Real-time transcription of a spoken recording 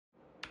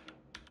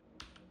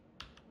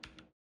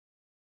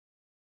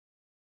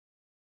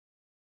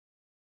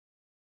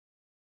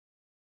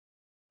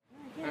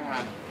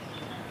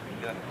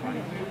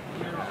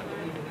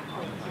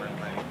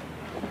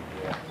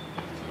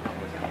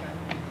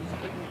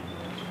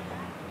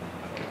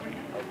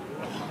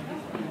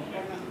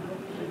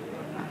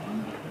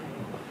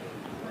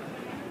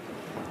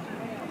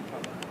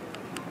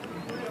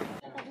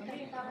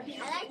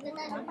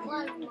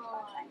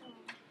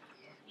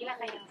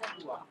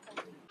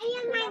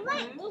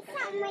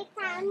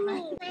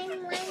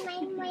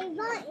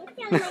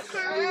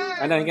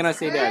Adam, you cannot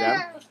say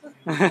that,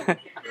 Adam.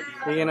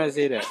 You cannot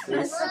say that.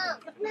 Please.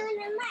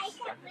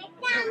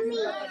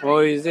 Oh,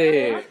 is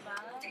it?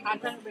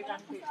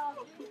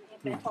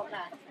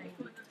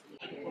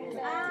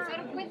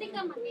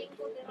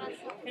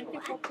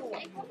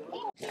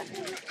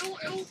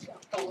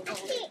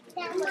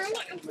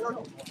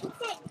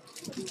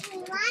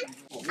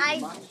 I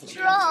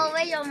throw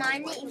away your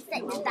money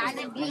inside the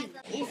Tiger Beast,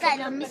 inside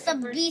the Mr.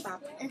 Beast,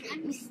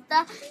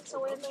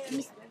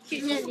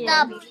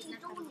 Mr.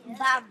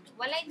 Bam.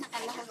 Walay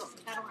nakalaharo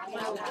karong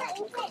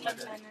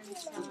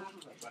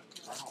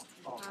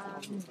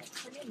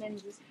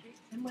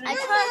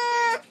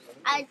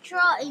I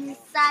throw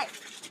inside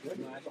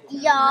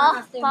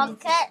your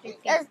pocket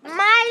a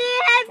smiley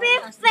happy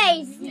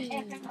face. Do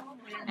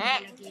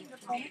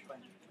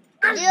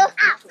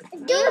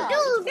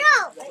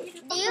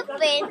you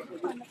win?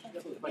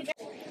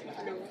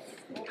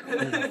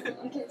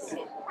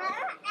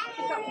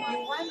 You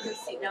want to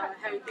sit down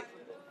and have a take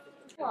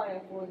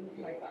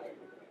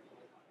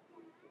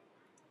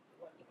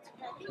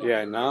We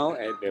are now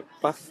at the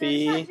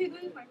Puffy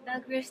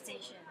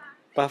station.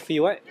 Puffy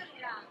what?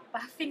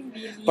 Puffin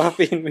Billy.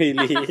 Puffin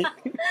Billy.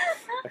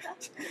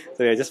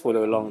 So yeah, just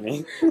follow along,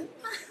 eh?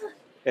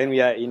 And we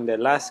are in the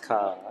last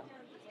car.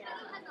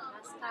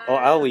 Or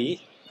are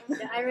we?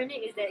 The irony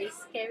is that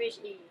it's carriage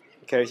A.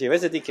 Carriage A.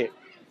 Where's the ticket?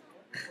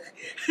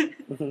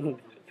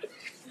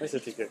 Where's the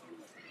ticket?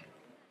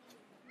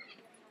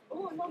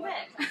 Oh, not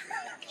bad.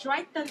 Should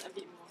I turn a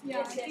bit more? Yeah,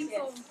 I think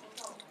so.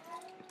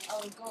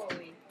 I'll go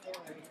away.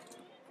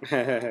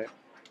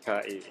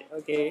 Car A.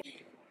 Okay.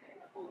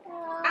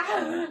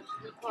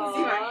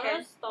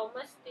 Because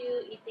Thomas still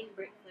eating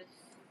breakfast.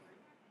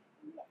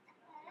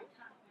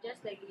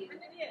 Just like you.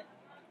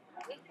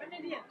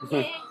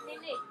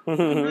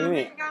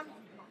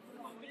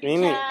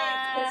 Nenek.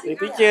 Hey,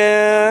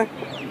 teacher.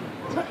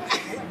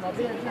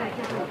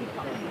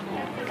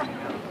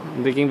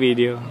 I'm taking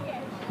video.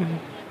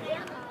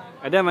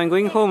 Adam, I'm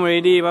going home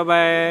already.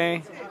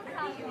 Bye-bye.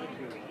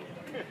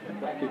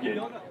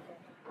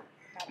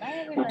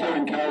 We do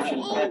encourage you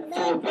to take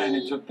full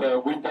advantage of the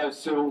window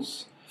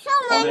sills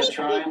on our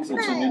trains.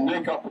 It's a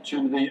unique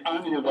opportunity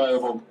only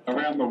available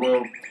around the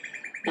world.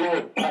 Here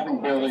at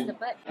Puffin Billy,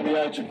 at the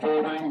age of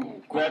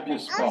 14, grab your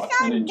spot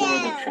and enjoy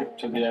the trip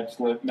to the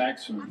absolute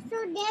maximum.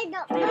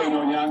 14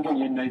 or younger,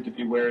 you need to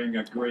be wearing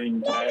a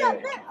green tag.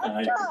 If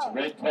it's a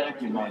red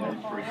tag, you may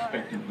need For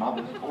expectant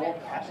mothers or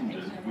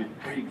passengers with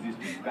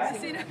pre-existing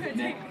back,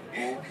 neck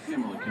or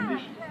similar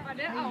conditions.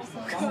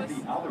 Some of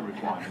the other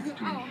requirements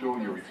to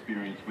ensure your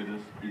experience with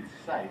us is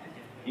safe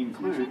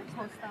include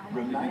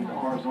remain in a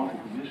horizontal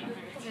position.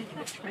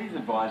 Please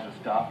advise a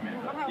staff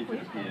member if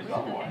it appears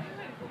otherwise.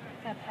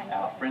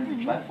 Our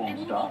friendly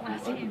platform staff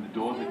will open the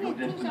doors at your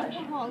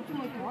destination.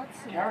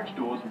 Carriage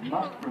doors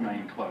must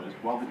remain closed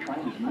while the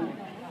train is moving.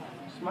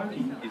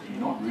 Smoking is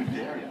not route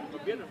area.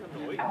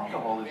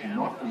 Alcohol is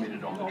not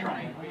permitted on the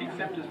train,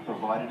 except as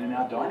provided in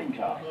our dining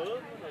car.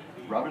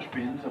 Rubbish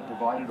bins are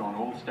provided on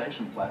all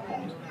station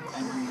platforms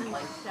and we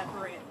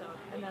Separate them.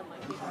 And then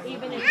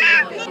even if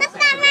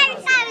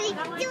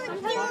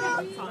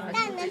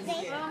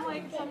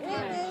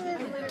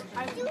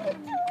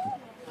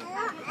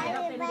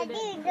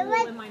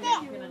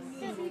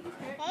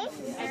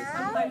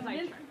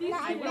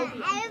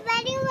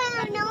Everybody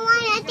will know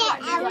what I get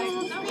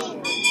everything.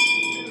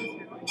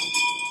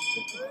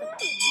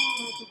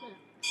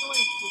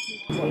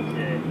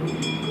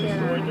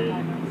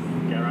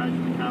 garage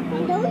to car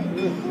park.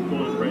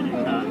 Full of brand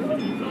new cars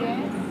sitting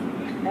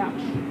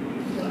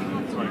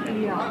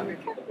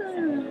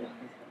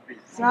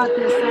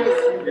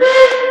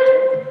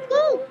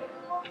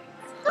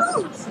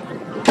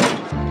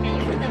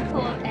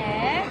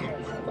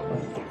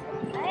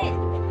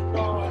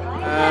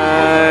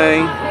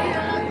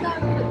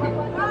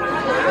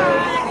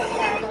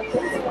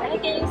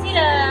can you see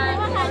the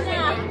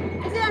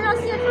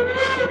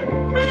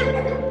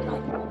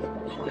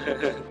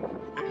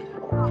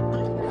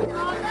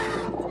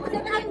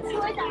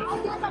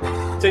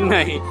Trên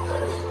này.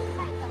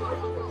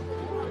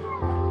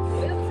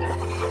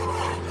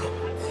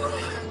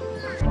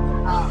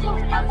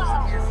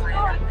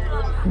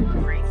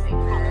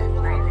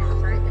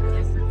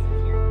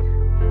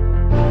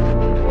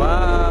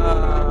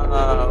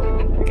 Wow,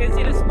 you can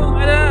see the smoke,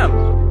 Adam.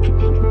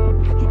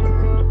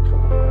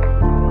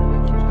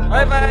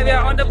 Bye bye, we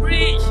are on the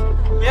bridge.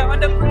 We are on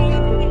the bridge.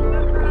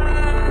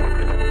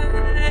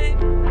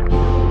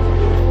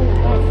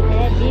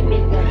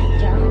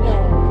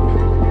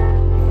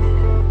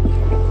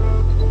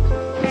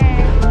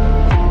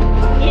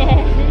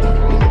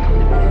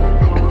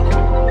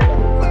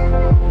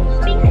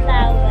 Pink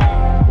flower.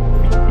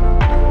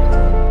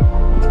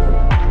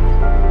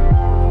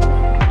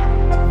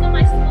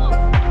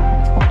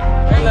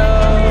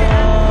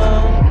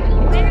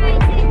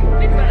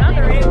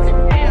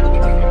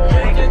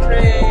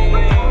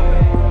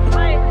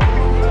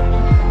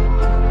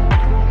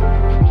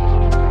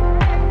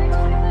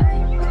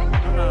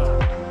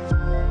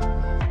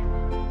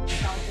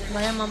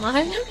 Bayar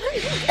mahal.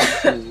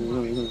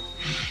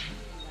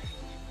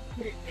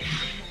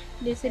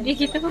 Dia sedih,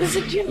 kita pun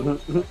sedih.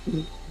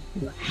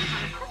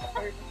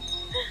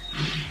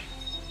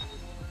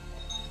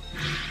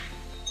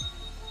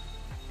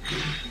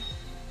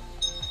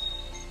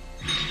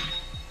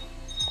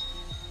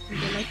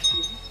 Dia lagi.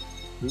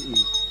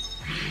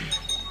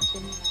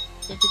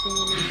 Macam kita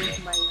nyanyi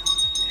sembahyang.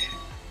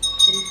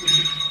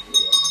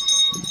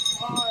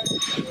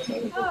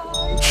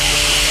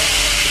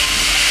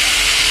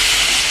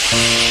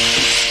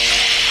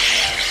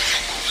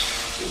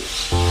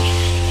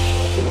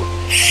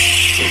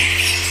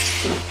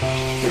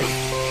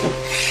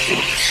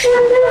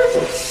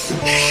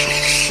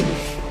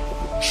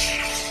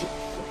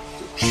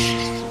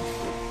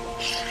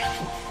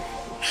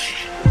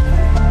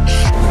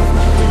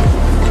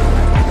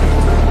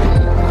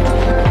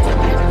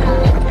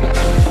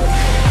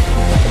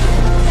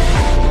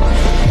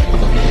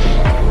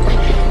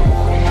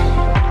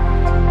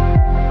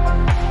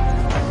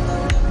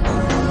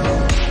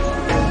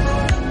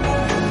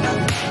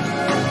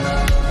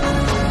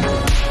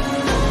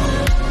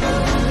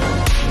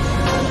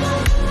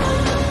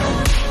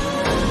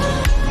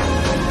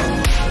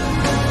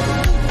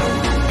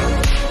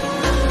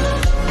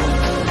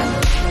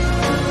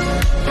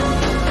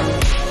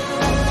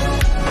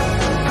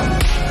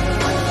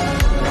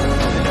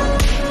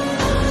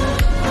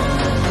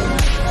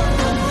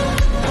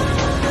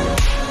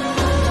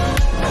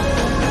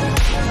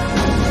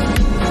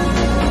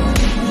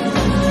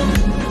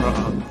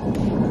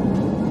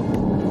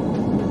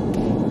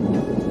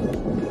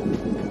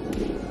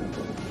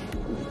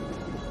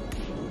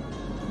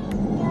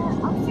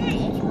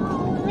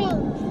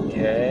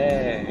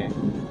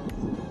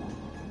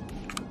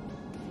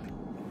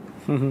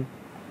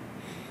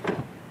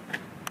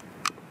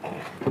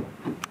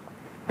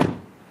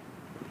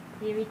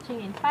 We're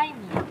reaching in 5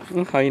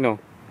 minutes. How you know?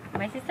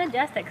 My sister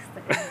just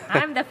texted.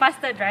 I'm the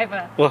faster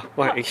driver. Wah,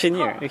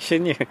 actionnya.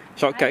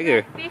 Shortcut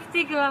ke?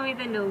 50 km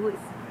in the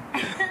woods.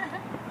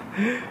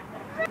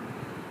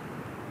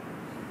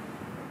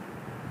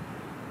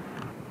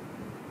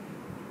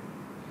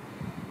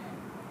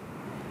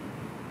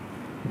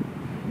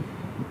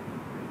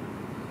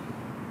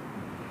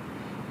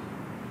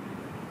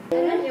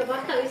 Your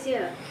bathtub is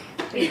here.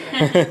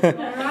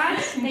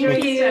 Alright,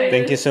 thank you.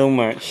 Thank you so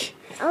much.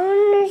 I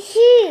wanna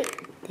see.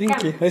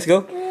 Thank you. Let's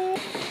go.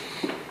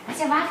 What's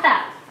your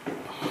bathtub?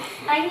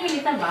 Tiny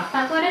little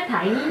bathtub. Got a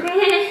tiny man.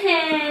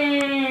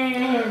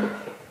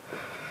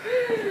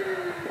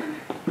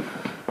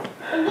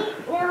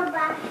 No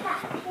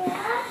bathtub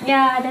here.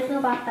 Yeah, there's no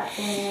bathtub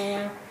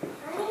there.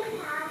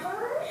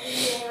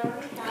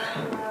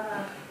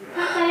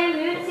 Come, Salim,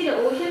 you want to see the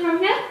ocean from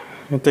here?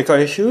 You take out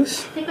your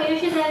shoes. Take out your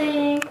shoes,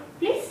 Salim.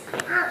 Please.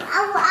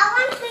 I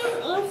want to swim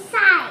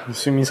inside. You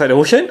swim inside the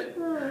ocean?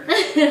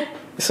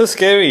 It's so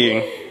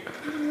scary.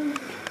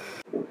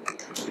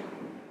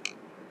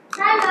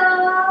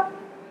 Hello.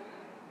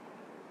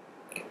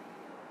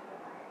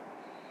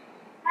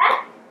 Huh?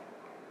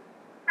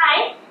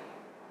 Hi.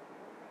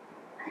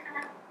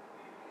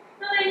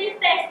 So many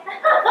steps.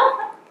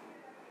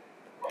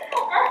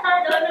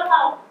 I don't know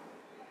how.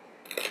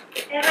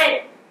 Hey,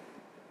 wait.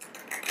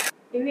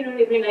 Maybe don't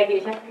need bring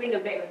luggage. I bring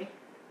the bag only.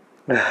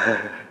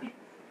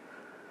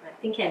 I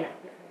think can.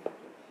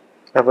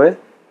 Apa?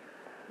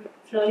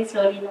 Slowly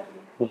lah.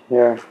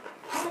 Ya.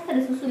 Kenapa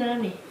ada susu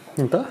dalam ni?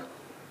 Entah.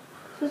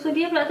 Susu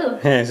dia pula tu.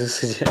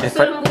 Susu je.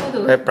 Susu lembu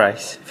tu. Fair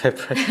price.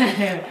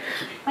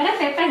 Padahal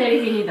fair price dari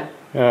sini tau.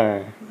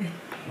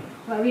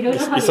 But we don't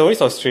know how It's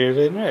always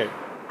Australian, right?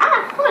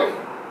 cool.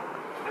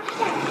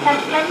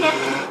 Pelan-pelan ya.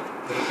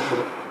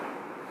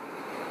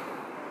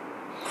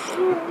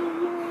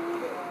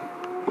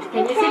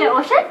 Can you see the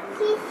ocean?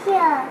 She's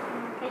here.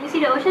 Can you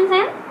see the ocean,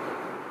 Sam?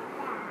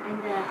 And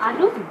are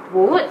those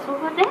boats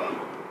over there?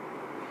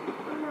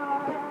 No.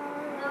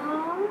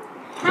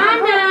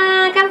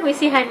 Hannah, come we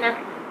see Hannah.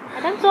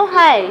 Adam so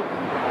high.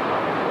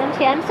 Adam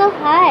say I'm so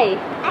high.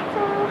 I'm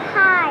so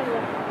high.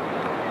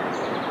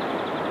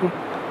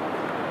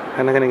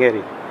 Hannah kena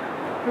carry.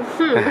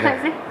 Bukan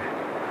sih.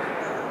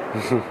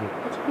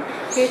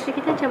 Kereta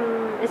kita macam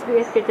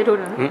SBS kereta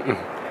dorang.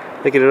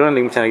 Tapi kita orang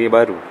macam lagi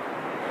baru.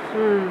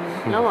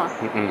 Lawa.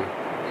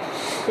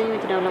 Jadi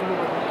macam dah lama.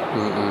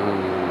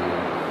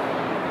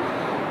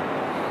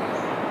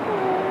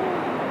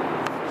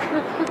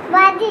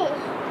 What is?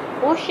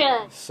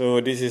 Ocean. So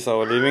this is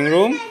our living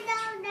room.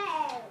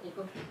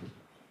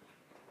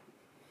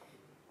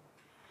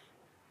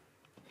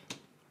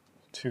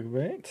 Two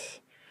beds.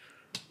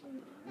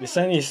 This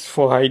one is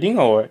for hiding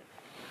or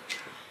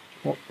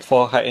what?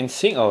 For hide and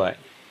seek or what?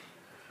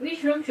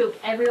 Which room should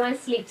everyone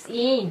sleeps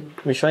in?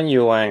 Which one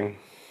you want?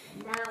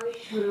 Now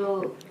which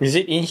room? Is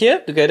it in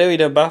here together with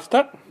the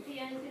bathtub? Do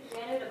you want to sit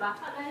together with the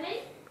bathtub,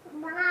 darling?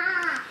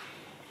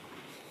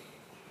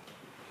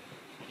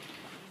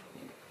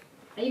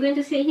 Are you going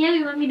to sit here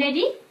with mommy,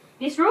 daddy?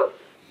 This room?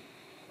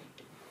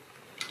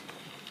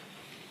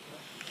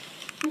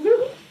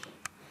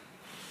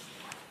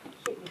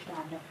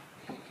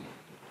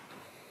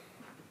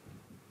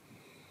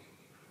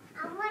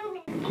 I want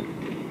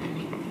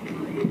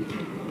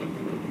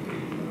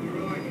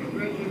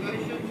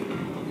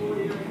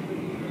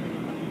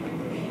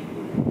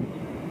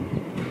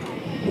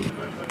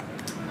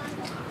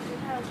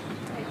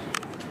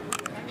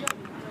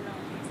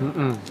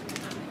Are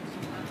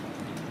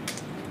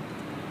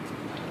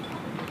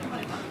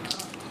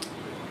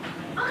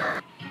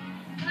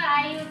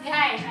you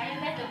guys? Are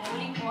you guys the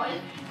bowling ball?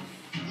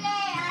 Yeah,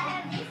 I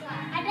have this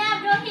one.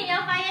 Adam, don't hit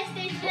your fire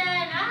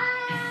station.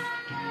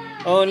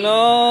 Ah. Oh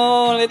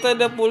no! Later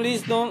the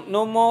police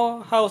no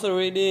more house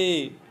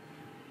already.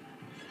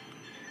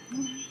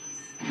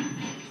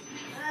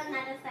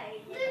 Another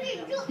side.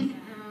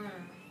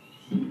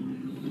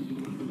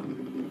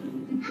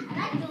 I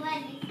like to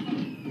wear this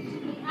hand.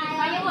 I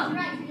always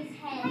write this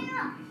hand.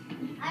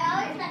 I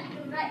always like to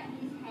write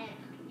this hand.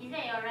 Is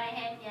that your right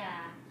hand?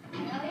 Yeah. I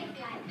always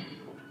like.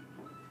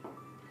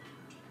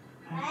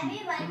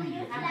 Everyone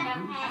use left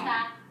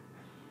hand.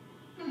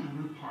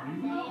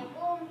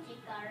 Boom,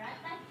 chicka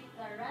rata,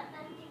 chicka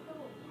chicka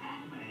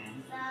boom.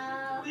 So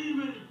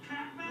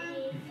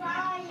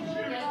before you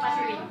Just go. pass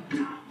it.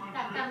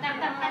 Come,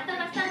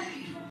 faster.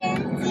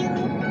 Thank you.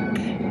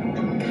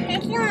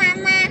 Thank you,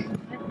 Mama.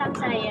 Welcome,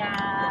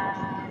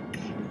 sayang.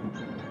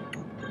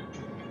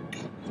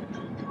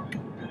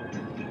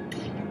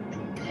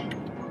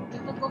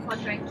 People go for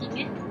trekking,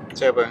 eh?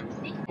 Siapa?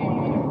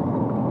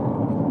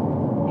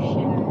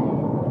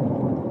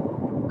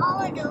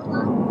 Oh, the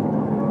one.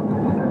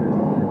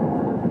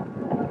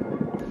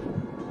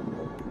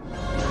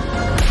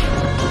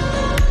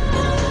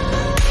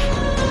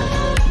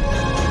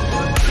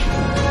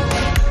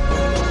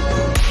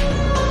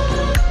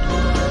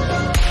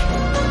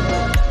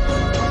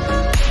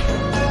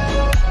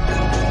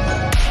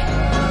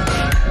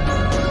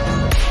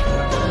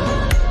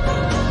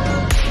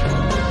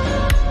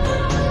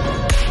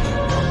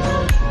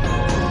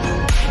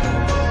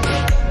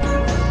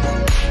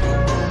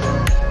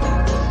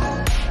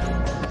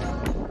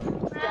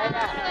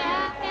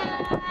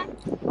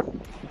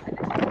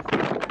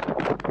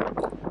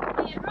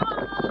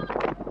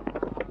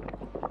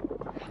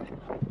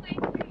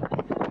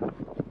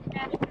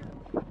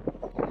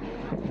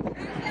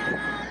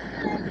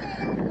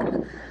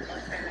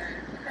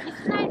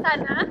 It's nice,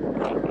 Anna.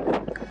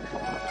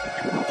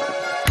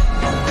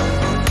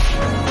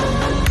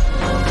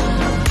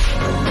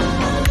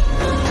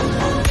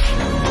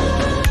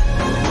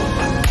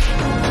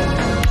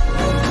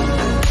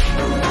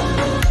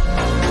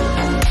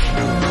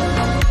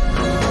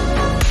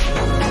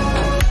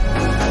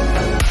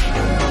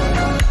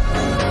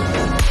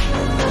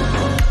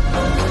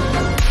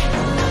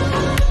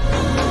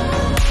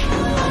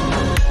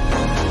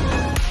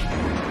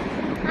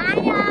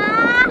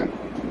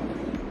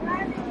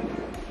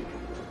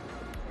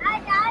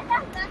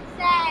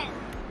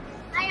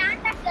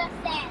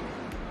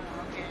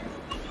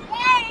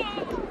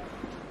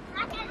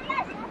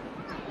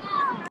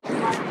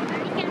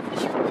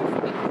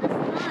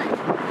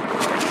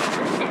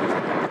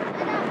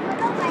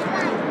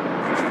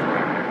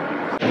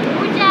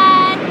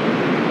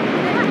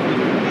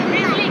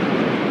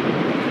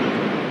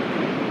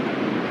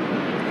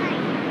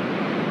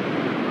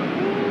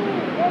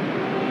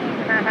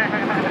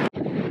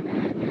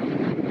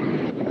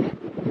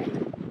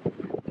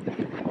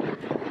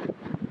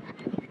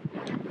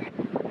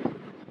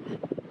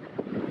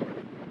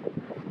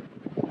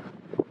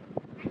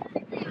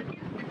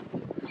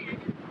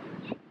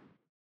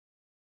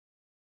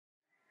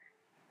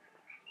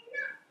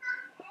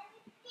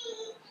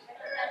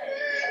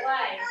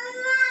 Why?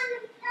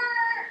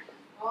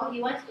 Oh,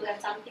 he wants to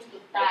have something to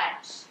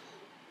touch.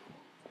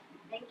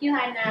 Thank you,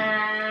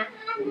 Hannah.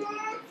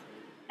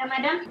 Come,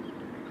 Adam.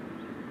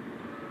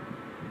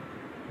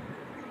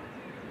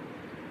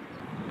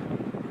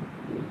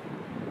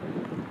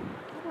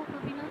 Oh, apa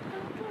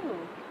binatang tu?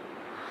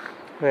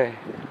 Where?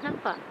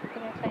 Nampak?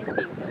 Tengah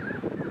climbing.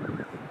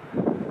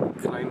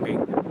 Climbing.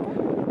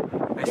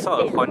 I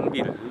saw a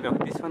hornbill. Look,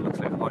 this one looks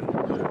like horn.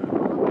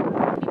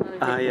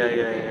 Ah,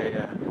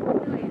 yeah.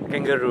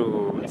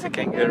 Kangaroo. It's a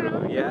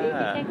kangaroo.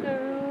 Yeah.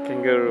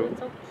 Kangaroo.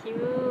 So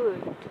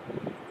cute.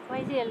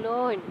 Why is he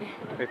alone?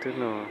 I don't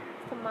know.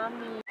 It's a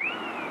mommy.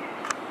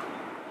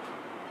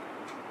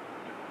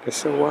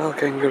 There's a wild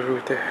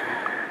kangaroo there.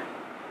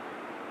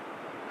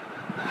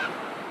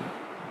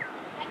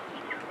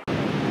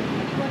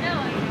 Go down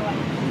or you want?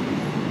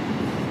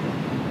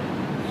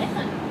 Yes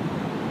or no?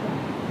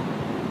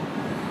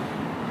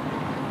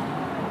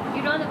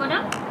 You don't want to go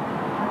down?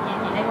 Okay,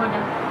 I go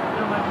down.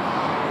 You go down.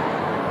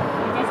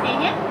 You just stay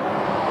here?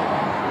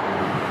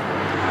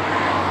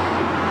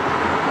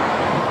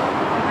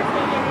 You want to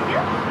stay here with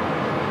you?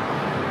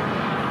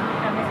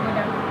 Come, let's go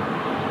down.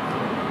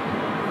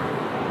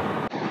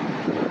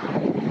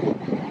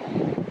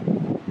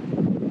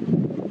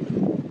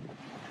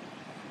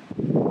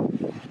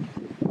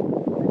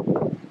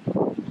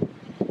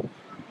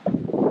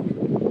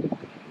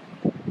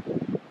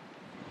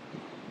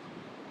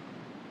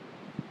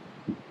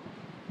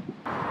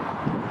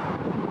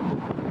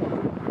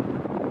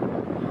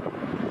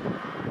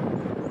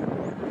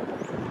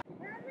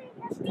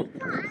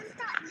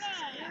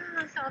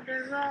 Of the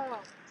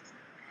rock.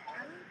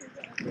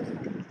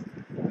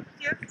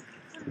 Here.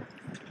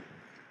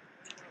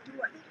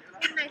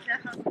 Nice,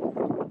 huh?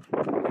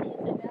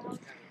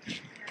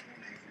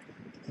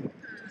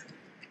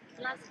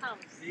 Last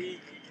house.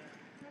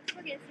 Aku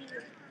dia sini.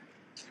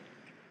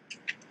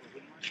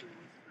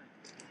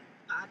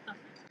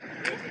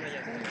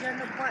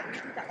 Jangan buat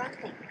itu tak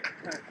cantik.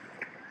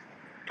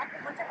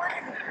 Macam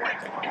mana dia buat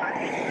semua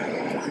balik?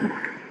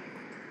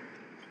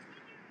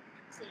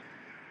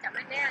 Kat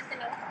mana yang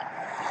tengah?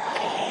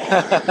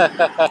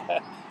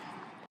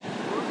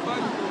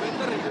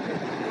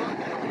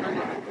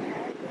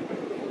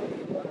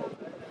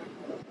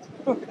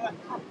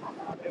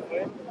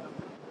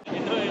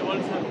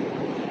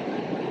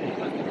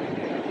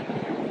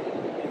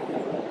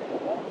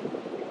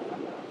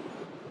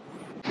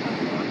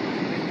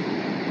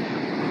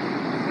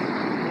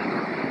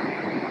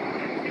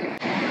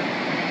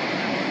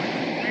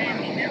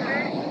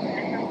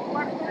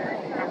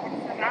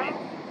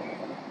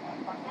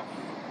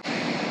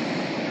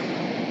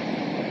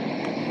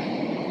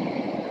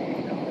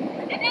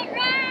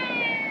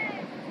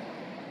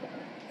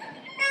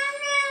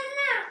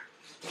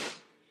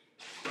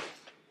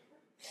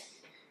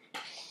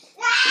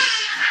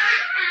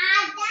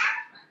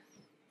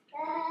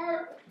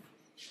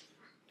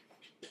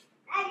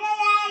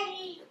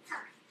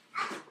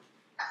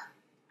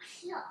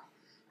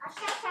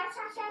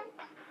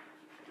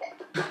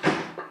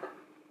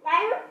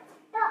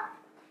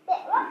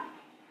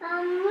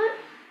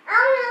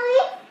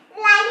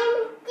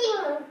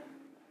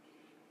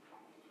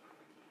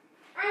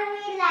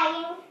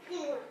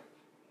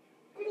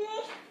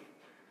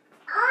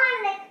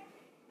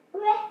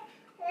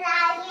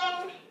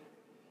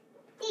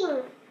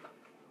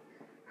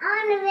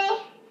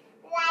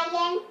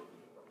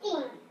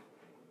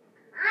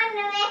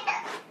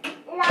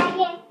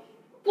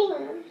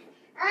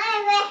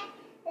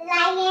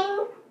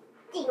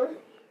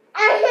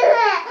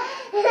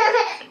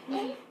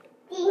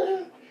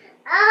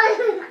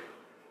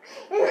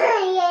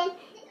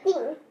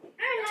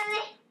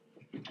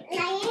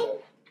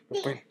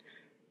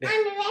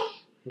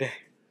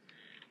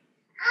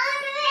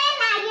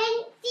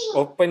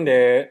 Open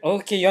the.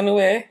 Okay, you wanna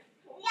wear?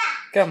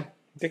 Yeah. Come,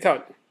 take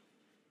out.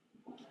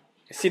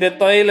 See the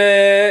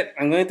toilet.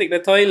 I'm going to take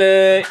the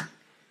toilet.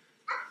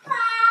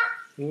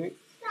 Sorry.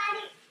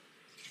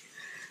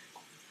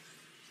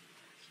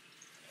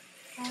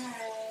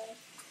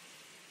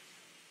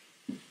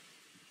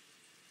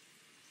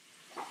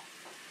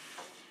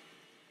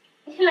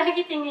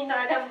 Lagi tinggi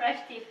nak ada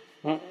brush teeth.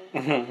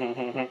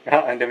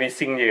 Ada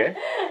missing je.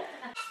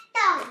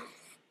 Stone.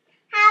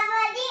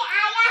 Habari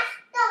ayah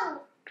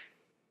stone.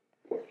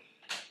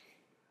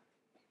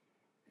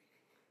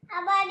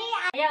 Habari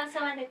ayah. Ayah also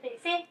want to take.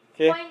 Say,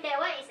 Okay. point that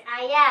one is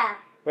ayah.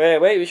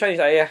 Wait, which one is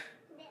ayah?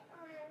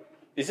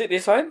 Is it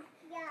this one?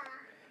 Yeah.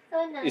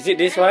 So nice. Is it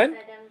this one?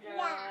 Adam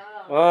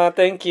draw. Oh,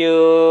 thank you.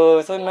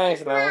 So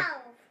nice now.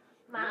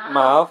 Mouth.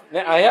 Mouth.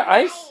 Then ayah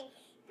eyes.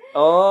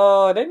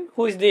 Oh, then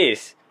who is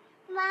this?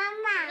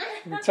 Mama.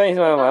 This one is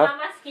mama.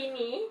 Mama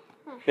skinny.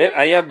 Then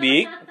ayah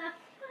big.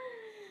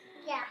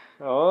 Yeah.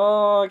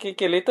 Oh, okay.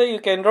 Later you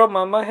can draw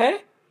mama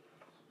hair.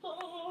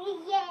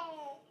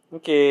 Yeah.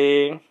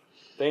 Okay.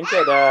 Thank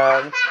you,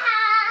 Adam.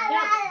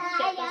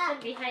 That person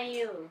behind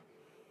you.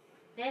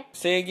 There.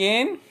 Say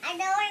again. I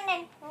don't want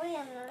to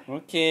swim.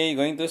 Okay,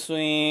 going to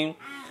swim.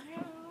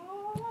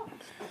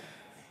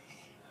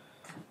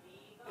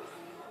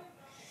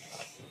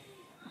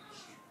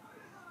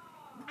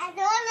 I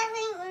don't want to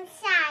swim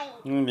inside.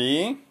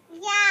 Really?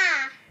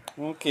 Yeah.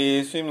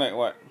 Okay, swim like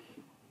what?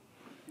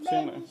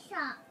 Swim Baby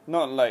shark.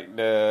 not like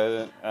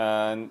the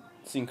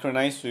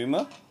synchronized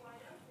swimmer.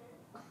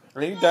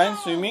 Are you done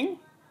swimming?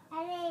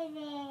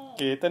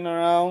 Okay, turn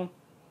around.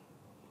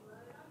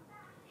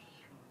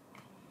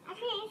 I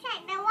swim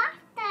inside the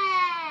water.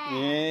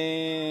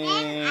 Yay!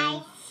 Then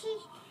I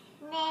see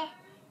the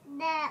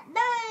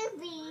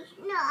baby.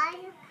 No,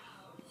 I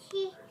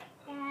see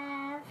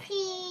the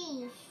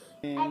fish.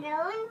 I don't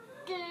want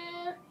to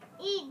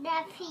eat the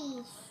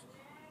fish.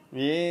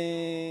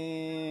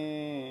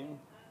 Yay!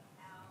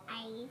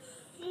 I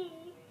see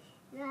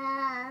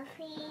the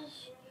fish.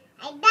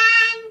 I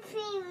done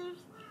swim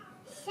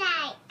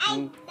inside.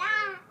 I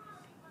done.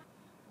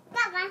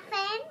 Got my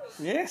friends.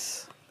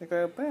 Yes, take out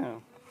your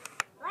pen.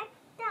 What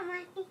the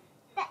my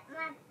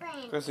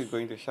friends? Because you're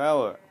going to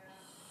shower.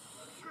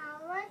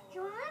 Shower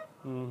one?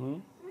 Mm-hmm.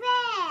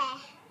 Where?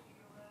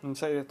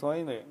 Inside the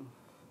toilet.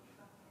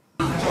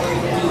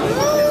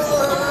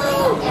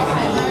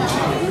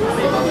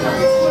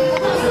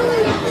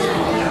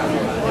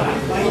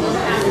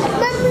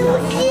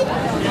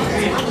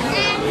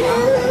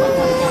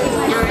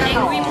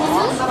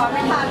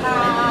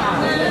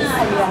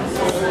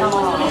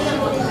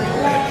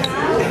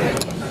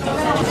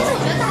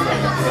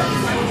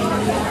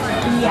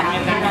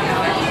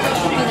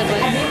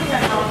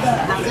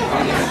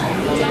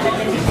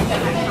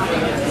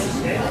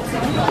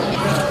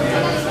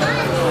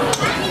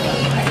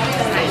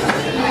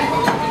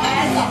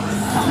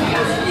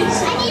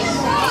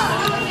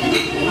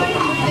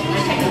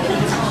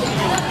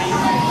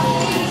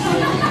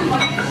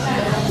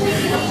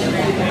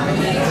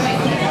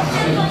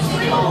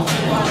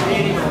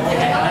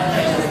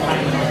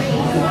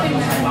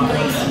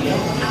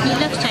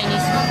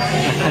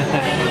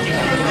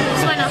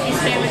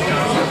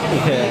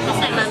 Yeah. Just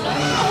like mommy.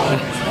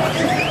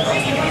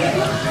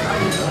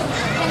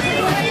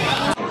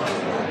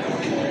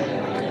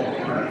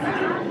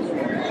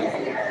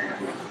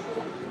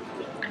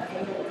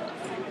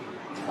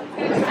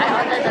 I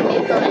ordered the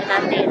maple and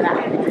Nutella.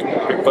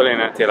 Maple and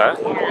Nutella.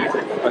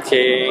 Yeah.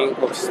 Okay,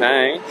 looks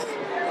nice.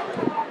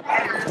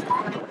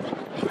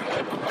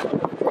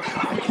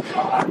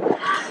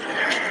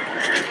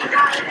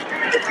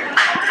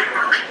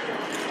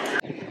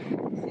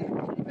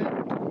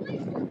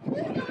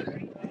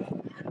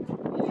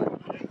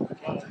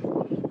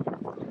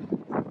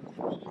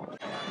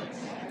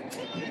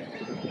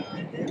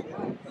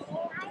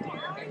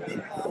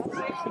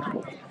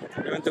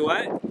 You want to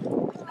what?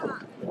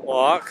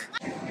 Walk.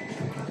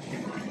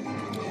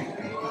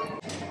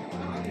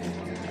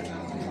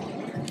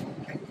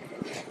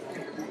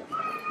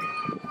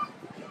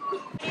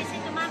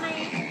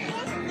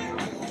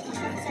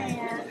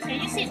 Can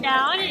you sit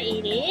down and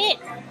eat it?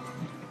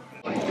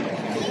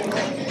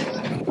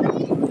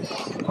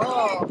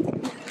 Oh.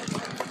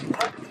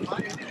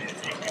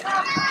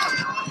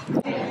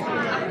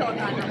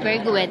 Very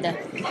good weather.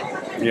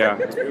 Yeah,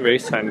 very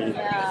sunny.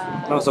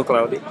 Yeah. Not so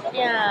cloudy.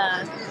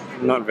 Yeah.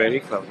 Not very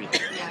cloudy.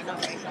 Yeah,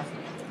 not very cloudy.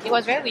 It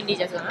was very windy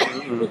just now.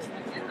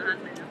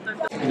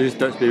 This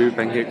Dutch baby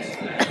pancakes.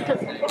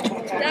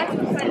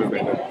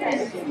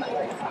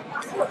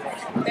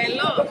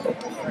 Hello.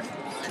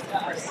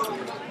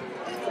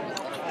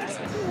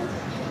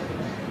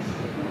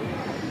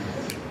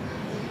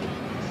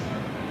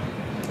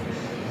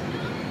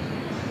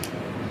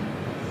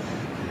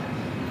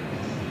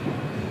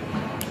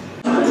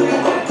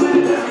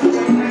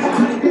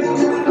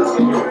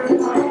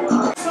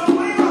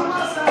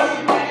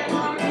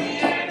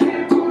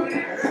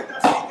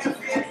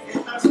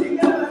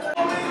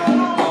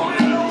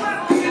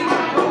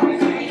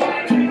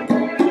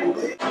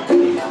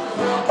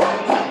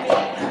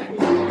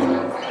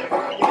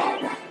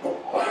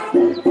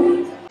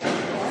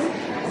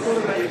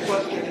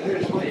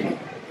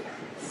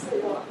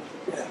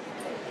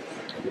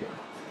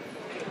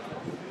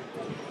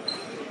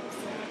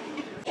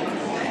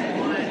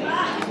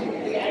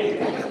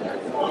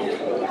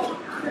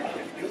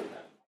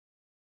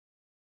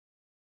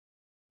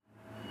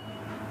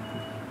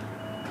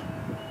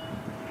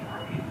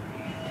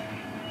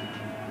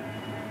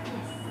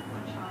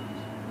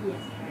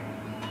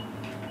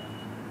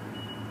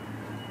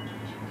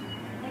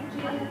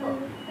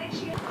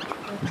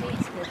 Okay,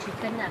 it's the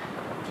chicken lah.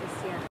 This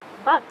here.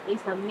 Buck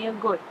is a male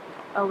goat.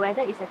 A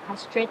wether is a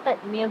castrated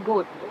male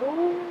goat.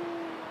 Oh.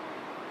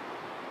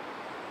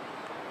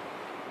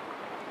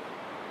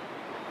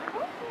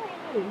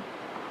 Okay.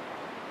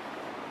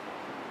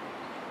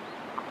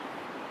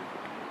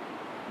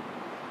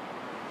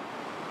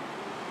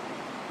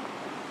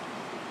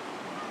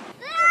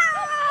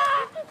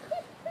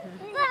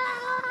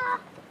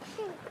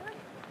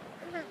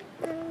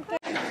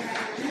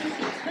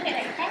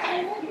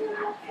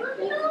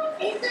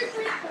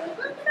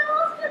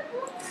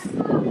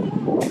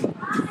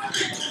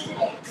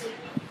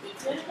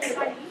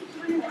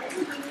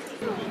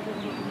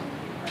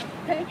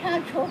 They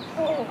can't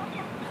control.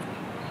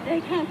 They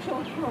can't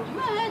control.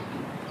 Run!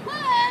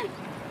 Run!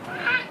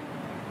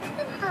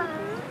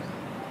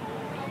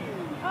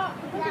 Oh,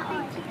 look at the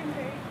chicken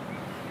poo.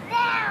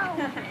 No!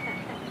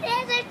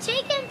 There's a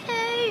chicken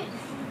poo!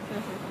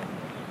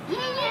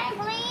 Can you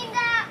clean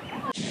that?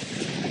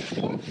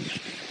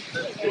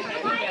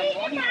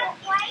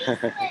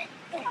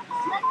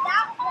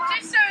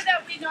 Just so that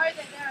we know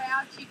that they're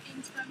our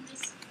chickens from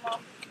this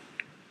vlog.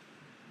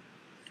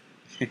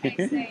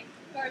 Next day,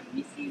 go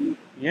missing.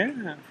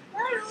 Yeah.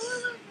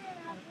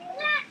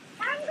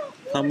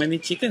 How many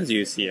chickens do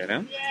you see,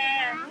 Adam?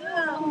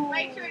 Yeah.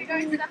 Make sure you go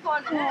to the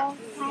corner.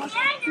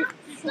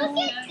 Look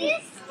at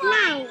this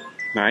one.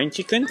 9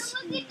 chickens?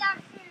 Look at that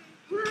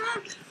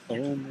food.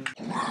 Oh my.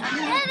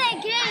 Where are they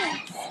going?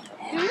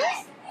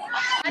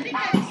 I think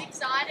they're just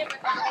excited when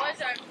the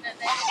doors open that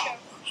they just go.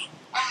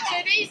 So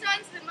these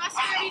ones, the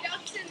muscovy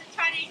ducks and the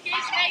Chinese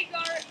geese, they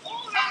go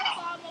all around the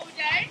farm all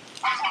day.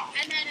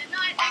 And then at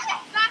night they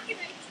come back and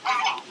they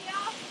come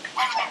here.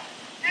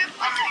 And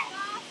once it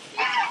lasts,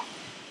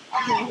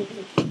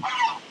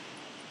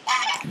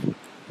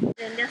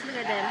 Then just look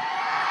at them.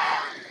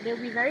 They'll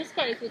be very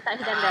scared if you touch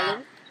them,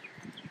 darling.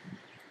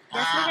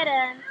 Just look at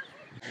them.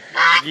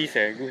 Geese,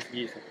 goose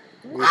geese.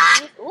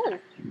 Ooh.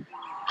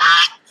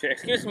 So,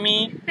 excuse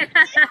me. So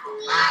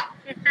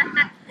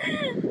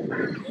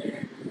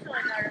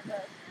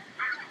adorable.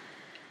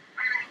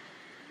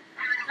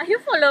 Are you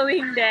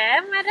following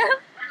them, madam?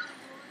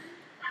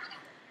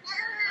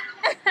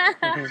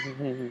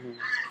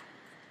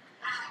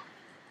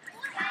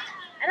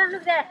 Adam,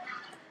 look there.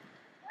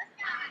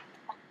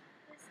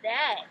 What's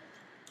that?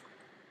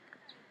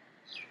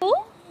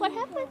 Oh, what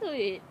happened to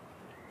it?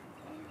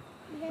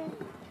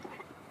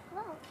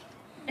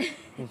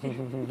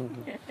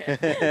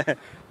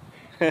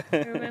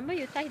 Remember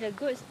you tied the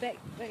goats back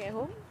at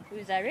home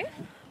with Zarif?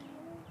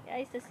 Yeah,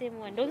 it's the same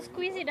one. Don't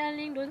squeeze it,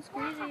 darling. Don't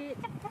squeeze it.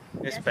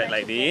 Just pat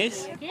like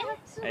this. Okay?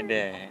 Like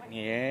that.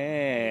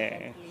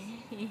 Yeah.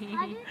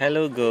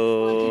 Hello, The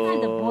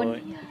bone goat.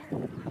 here.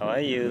 How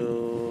are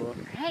you?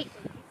 Right.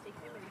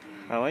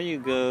 How are you,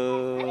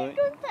 goat?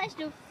 Don't touch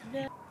the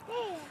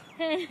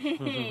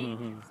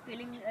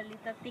feeling a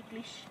little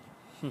ticklish.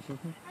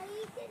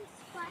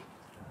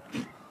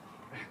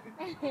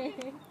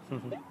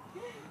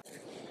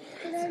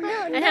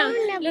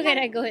 Look at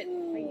that goat.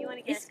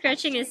 It's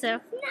scratching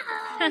itself.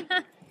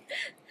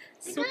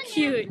 So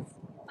cute.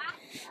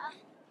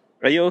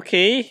 Are you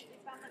okay?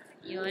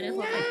 You wanna hold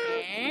my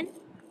hand?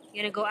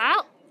 You wanna go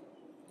out?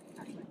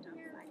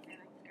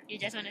 You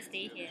just wanna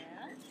stay here?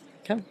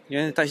 Come. You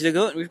want to touch the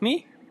goat with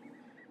me?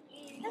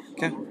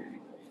 Come.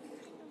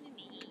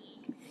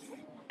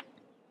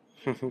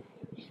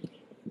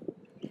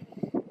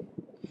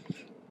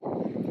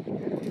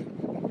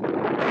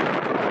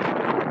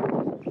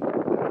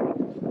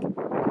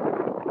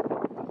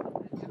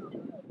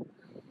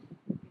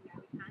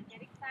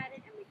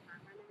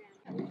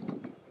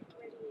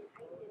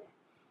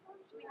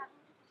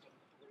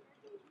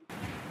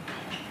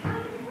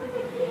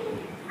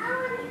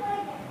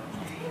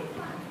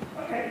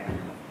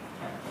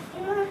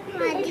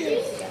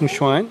 Which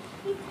one? Do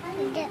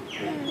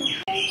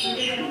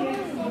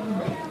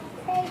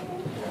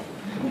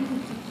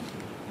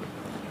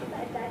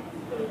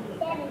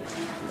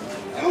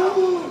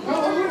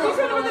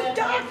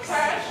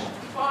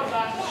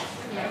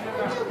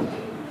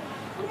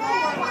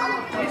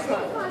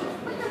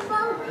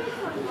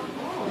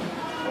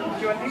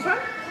you want this one?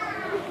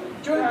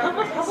 Do you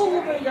want how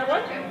will be that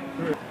one?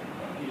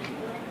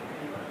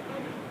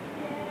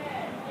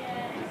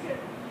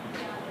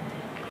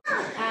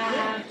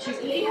 She's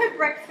eating her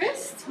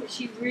breakfast, which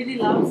she really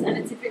loves, and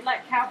it's a bit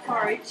like cow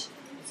porridge.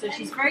 So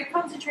she's very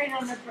concentrated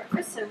on her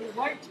breakfast, so we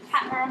won't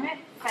pat her on her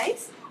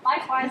face.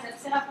 Likewise, I've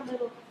set up a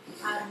little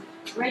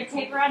red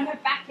tape around her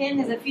back end.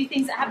 There's a few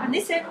things that happen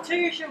this end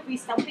too. She'll be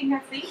stomping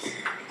her feet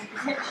and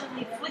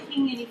potentially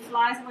flicking any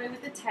flies away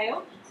with the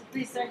tail. So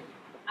please don't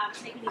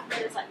take any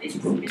photos like this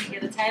because you're going to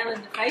get a tail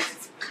in the face.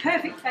 It's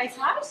perfect face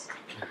height.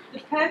 The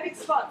perfect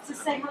spot to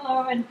say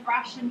hello and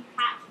brush and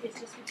pat is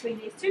just between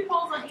these two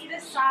poles on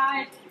either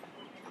side.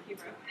 Give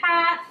her a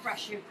pat,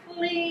 brush her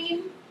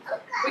clean.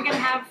 We're going to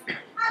have,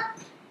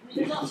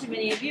 there's not too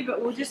many of you,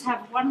 but we'll just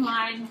have one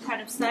line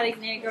kind of starting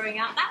there going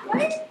out that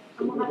way.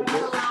 And we'll have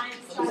another line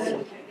starting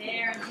over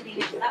there and hitting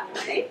it that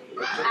way.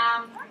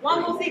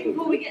 One more thing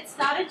before we get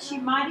started, she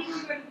might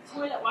even go to the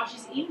toilet while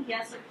she's in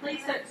here, so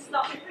please don't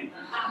stop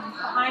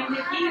behind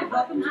her here. You're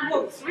welcome to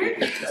walk through.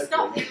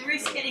 Stop the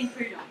risk getting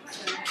food on.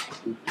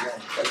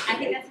 So, I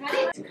think that's about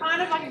it. It's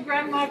kind of like a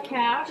grandma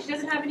cow. She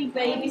doesn't have any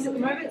babies at the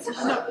moment, so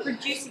she's not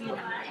producing any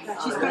milk.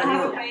 She's got to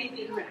have a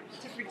baby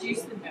to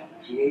produce the milk.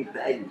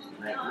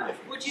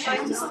 Would you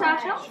like to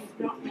start off?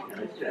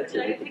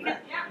 Should I pick up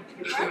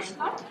first?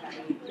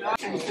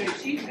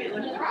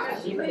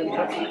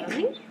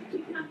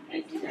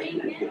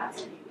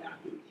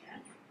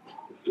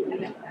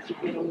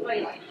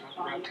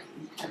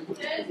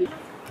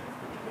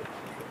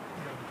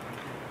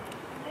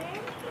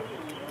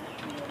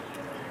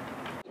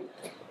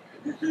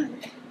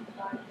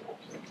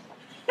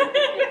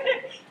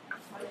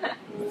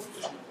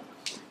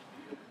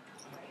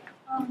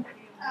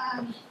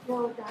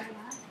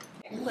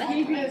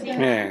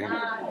 Yeah.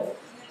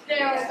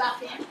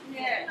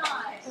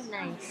 So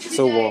nice.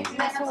 So warm.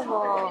 So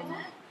warm.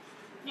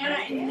 I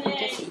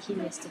just ate him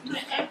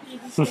yesterday.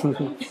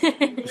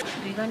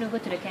 We're gonna go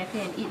to the cafe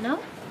and eat now?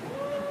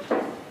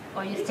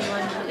 Or you still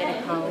want to look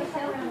at the cow?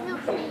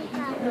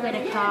 Look at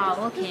the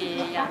cow,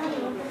 okay. Yeah.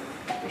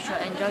 We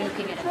should enjoy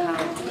looking at the cow,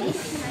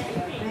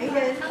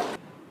 okay?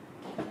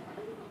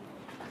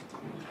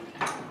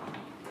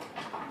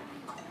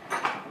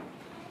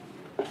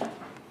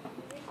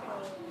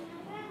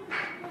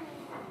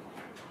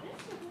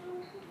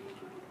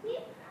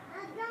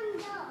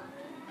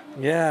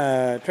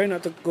 Yeah, try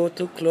not to go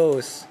too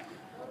close.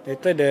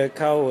 Later the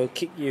cow will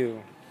kick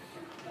you.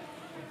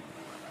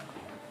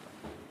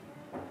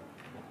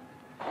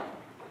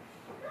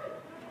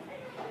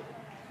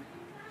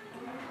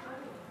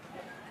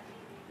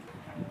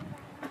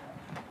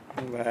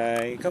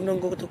 Bye. Come, don't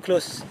go too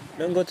close.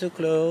 Don't go too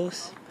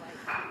close.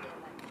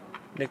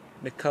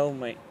 The cow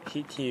might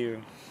hit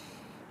you.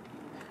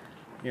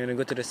 You wanna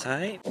go to the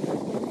side?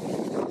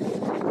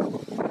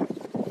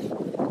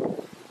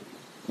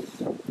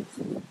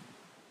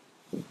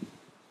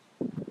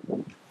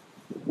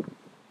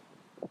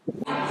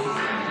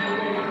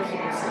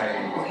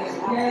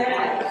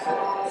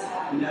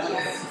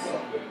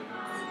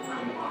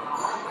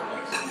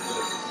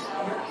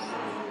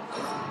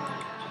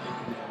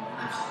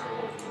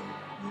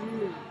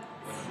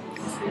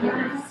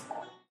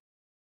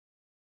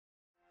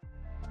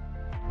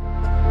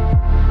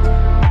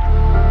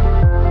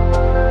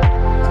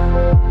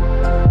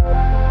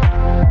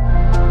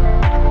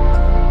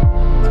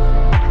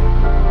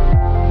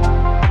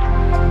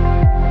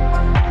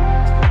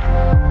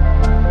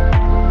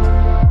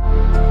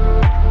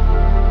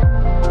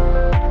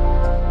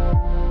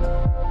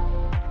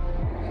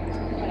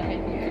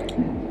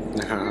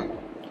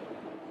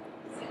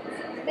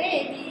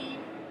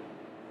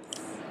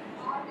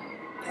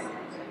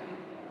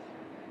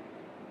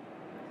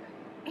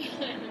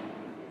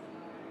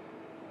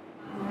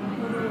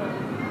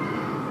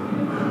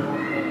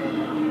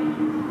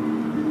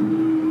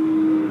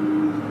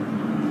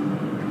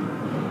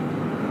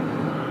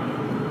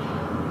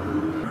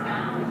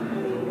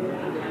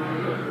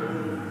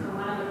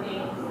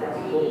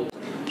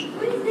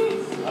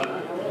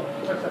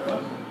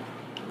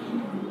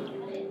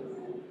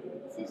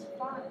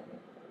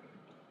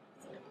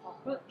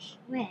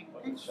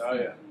 Show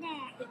you.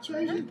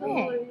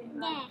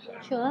 Where?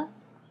 Sure.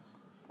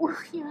 Oh,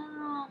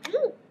 yeah.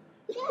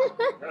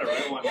 Got a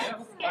real one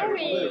now.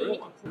 Scary.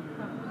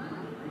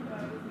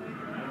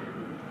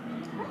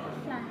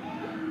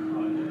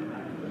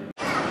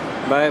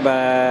 Bye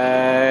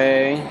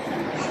bye.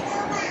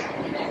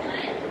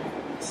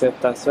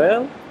 Safe as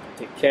well.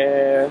 Take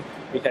care.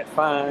 We had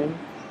fun.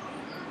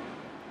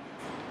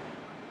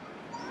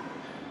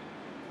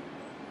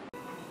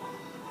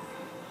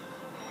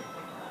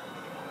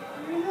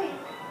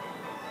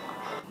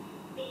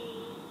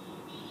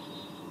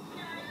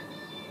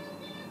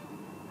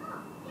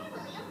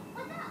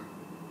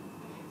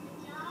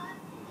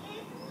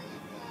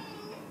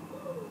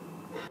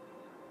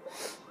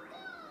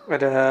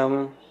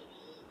 Adam,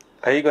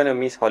 are you gonna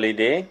miss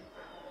holiday?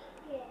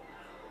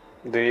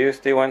 Do you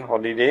still want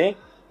holiday?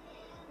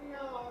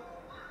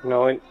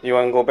 No, you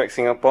want to go back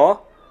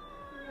Singapore?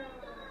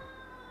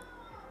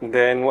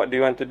 Then what do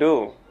you want to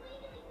do?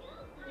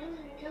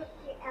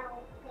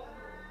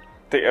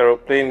 Take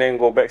aeroplane then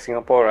go back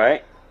Singapore,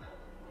 right?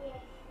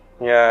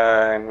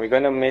 Yeah, and we're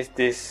gonna miss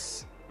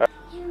this.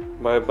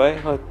 Bye bye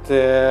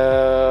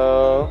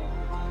hotel.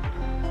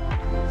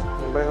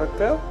 Bye bye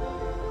hotel.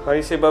 How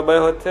you say bye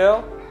bye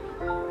hotel?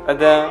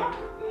 Adam.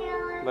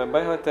 Bye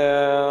bye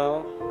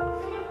hotel.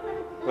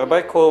 Bye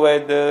bye cold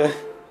weather.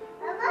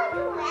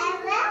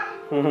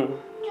 Bye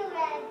bye.